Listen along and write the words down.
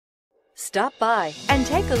Stop by and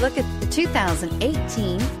take a look at the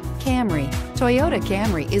 2018 Camry. Toyota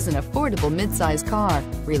Camry is an affordable midsize car,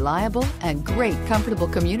 reliable and great comfortable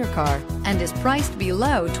commuter car, and is priced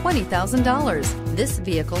below $20,000. This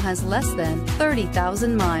vehicle has less than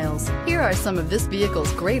 30,000 miles. Here are some of this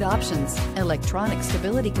vehicle's great options: electronic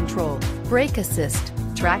stability control, brake assist,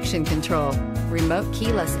 traction control, remote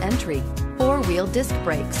keyless entry, four-wheel disc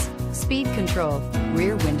brakes, speed control,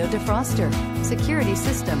 rear window defroster, security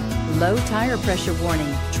system, low tire pressure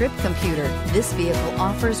warning, trip computer. This vehicle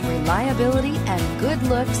offers reliability and good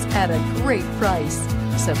looks at a great price.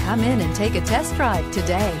 So come in and take a test drive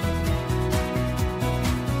today.